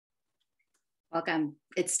Welcome.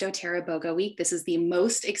 It's doTERRA BOGO week. This is the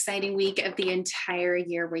most exciting week of the entire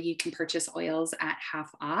year where you can purchase oils at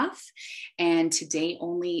half off. And today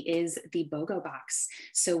only is the BOGO box.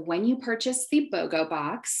 So when you purchase the BOGO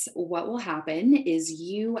box, what will happen is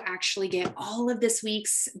you actually get all of this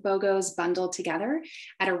week's BOGOs bundled together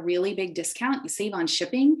at a really big discount. You save on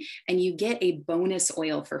shipping and you get a bonus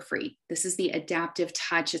oil for free. This is the Adaptive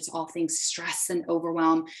Touch. It's all things stress and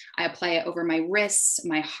overwhelm. I apply it over my wrists,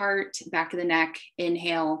 my heart, back of the neck, inhale,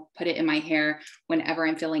 put it in my hair whenever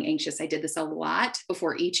I'm feeling anxious. I did this a lot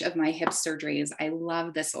before each of my hip surgeries. I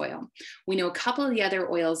love this oil. We know a couple of the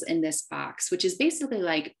other oils in this box, which is basically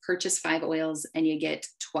like purchase 5 oils and you get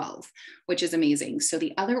 12, which is amazing. So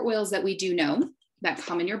the other oils that we do know that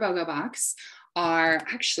come in your BOGO box are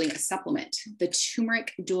actually a supplement, the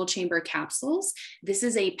turmeric dual chamber capsules. This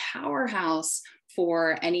is a powerhouse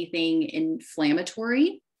for anything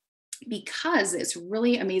inflammatory, because it's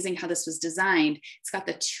really amazing how this was designed. It's got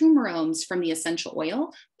the tumerones from the essential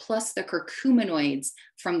oil plus the curcuminoids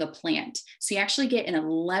from the plant. So you actually get an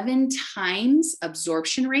 11 times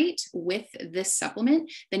absorption rate with this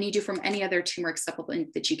supplement than you do from any other turmeric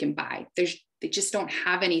supplement that you can buy. They just don't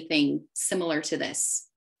have anything similar to this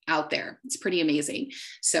out there. It's pretty amazing.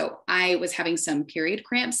 So I was having some period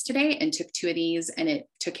cramps today and took 2 of these and it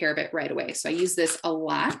took care of it right away. So I use this a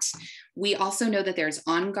lot. We also know that there's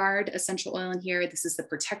On Guard essential oil in here. This is the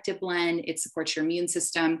protective blend. It supports your immune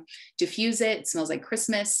system. Diffuse it. It smells like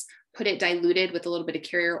Christmas. Put it diluted with a little bit of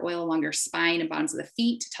carrier oil along your spine and bottoms of the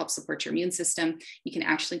feet to help support your immune system. You can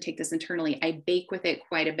actually take this internally. I bake with it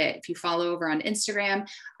quite a bit. If you follow over on Instagram,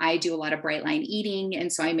 I do a lot of bright line eating. And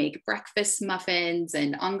so I make breakfast muffins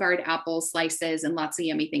and On Guard apple slices and lots of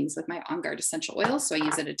yummy things with my On Guard essential oil. So I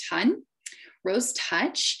use it a ton. Rose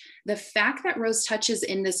Touch. The fact that Rose Touch is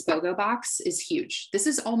in this BOGO box is huge. This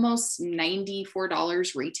is almost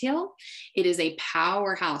 $94 retail. It is a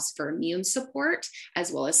powerhouse for immune support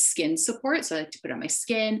as well as skin support. So I like to put it on my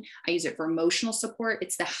skin. I use it for emotional support.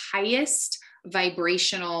 It's the highest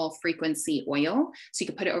vibrational frequency oil. So you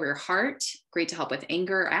can put it over your heart. Great to help with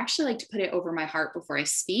anger. I actually like to put it over my heart before I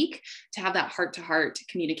speak to have that heart-to-heart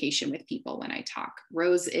communication with people when I talk.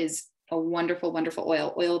 Rose is a wonderful, wonderful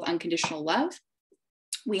oil of unconditional love.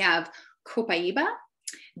 We have copaiba.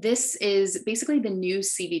 This is basically the new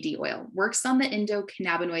CBD oil. Works on the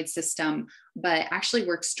endocannabinoid system, but actually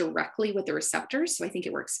works directly with the receptors. So I think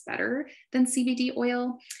it works better than CBD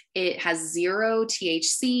oil. It has 0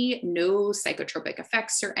 THC, no psychotropic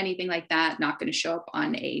effects or anything like that. Not going to show up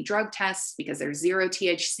on a drug test because there's 0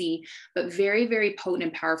 THC, but very, very potent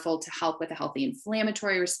and powerful to help with a healthy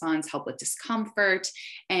inflammatory response, help with discomfort.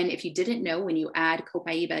 And if you didn't know, when you add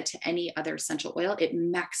copaiba to any other essential oil, it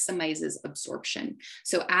maximizes absorption.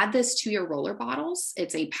 So add this to your roller bottles.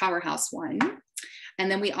 It's a powerhouse one. And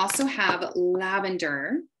then we also have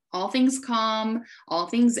lavender, all things calm, all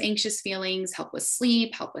things anxious feelings, help with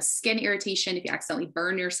sleep, help with skin irritation. If you accidentally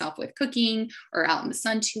burn yourself with cooking or out in the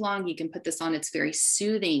sun too long, you can put this on. It's very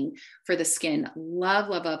soothing for the skin. Love,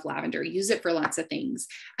 love, love lavender. Use it for lots of things,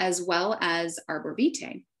 as well as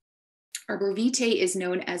Arborvitae. Arborvitae is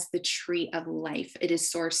known as the tree of life. It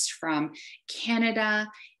is sourced from Canada.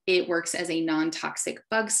 It works as a non-toxic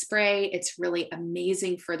bug spray. It's really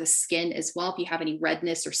amazing for the skin as well. If you have any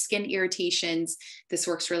redness or skin irritations, this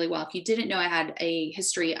works really well. If you didn't know, I had a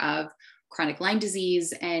history of chronic Lyme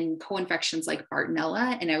disease and co-infections like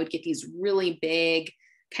Bartonella, and I would get these really big,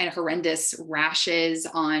 kind of horrendous rashes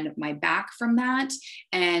on my back from that.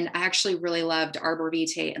 And I actually really loved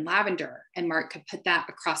Arborvitae and lavender. And Mark could put that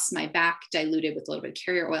across my back, diluted with a little bit of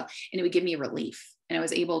carrier oil, and it would give me relief. And I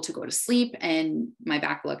was able to go to sleep and my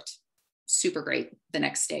back looked super great the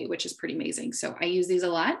next day, which is pretty amazing. So I use these a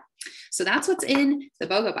lot. So that's what's in the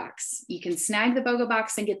BOGO box. You can snag the BOGO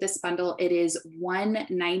box and get this bundle. It is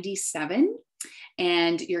 $197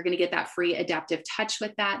 and you're going to get that free Adaptive Touch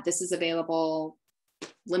with that. This is available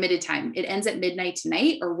limited time. It ends at midnight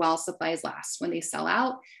tonight or while supplies last. When they sell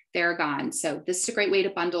out, they're gone. So this is a great way to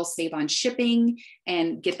bundle, save on shipping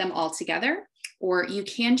and get them all together. Or you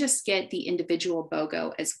can just get the individual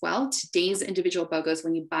BOGO as well. Today's individual BOGOs,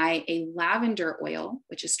 when you buy a lavender oil,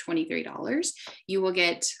 which is $23, you will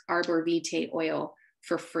get Arborvitae oil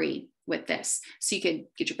for free with this. So you could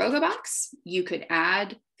get your BOGO box, you could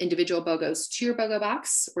add individual BOGOs to your BOGO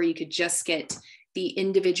box, or you could just get the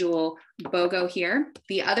individual BOGO here.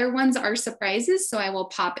 The other ones are surprises, so I will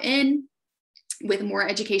pop in with more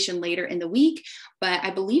education later in the week, but I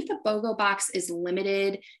believe the BOGO box is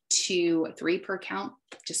limited to 3 per account,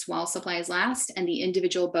 just while supplies last, and the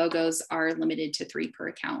individual BOGOs are limited to 3 per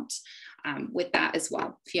account. with that as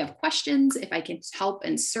well. If you have questions, if I can help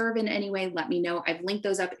and serve in any way, let me know. I've linked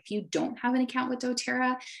those up. If you don't have an account with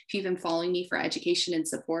doTERRA, if you've been following me for education and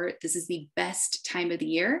support, this is the best time of the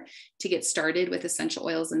year to get started with essential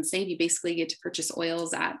oils and save. You basically get to purchase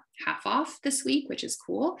oils at half off this week, which is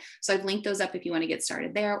cool. So I've linked those up if you want to get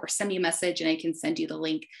started there, or send me a message and I can send you the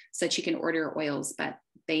link so that you can order your oils. But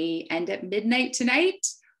they end at midnight tonight.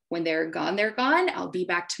 When they're gone, they're gone. I'll be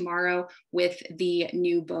back tomorrow with the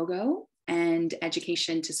new BOGO and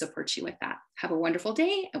education to support you with that. Have a wonderful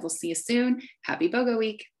day and we'll see you soon. Happy BOGO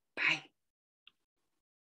week. Bye.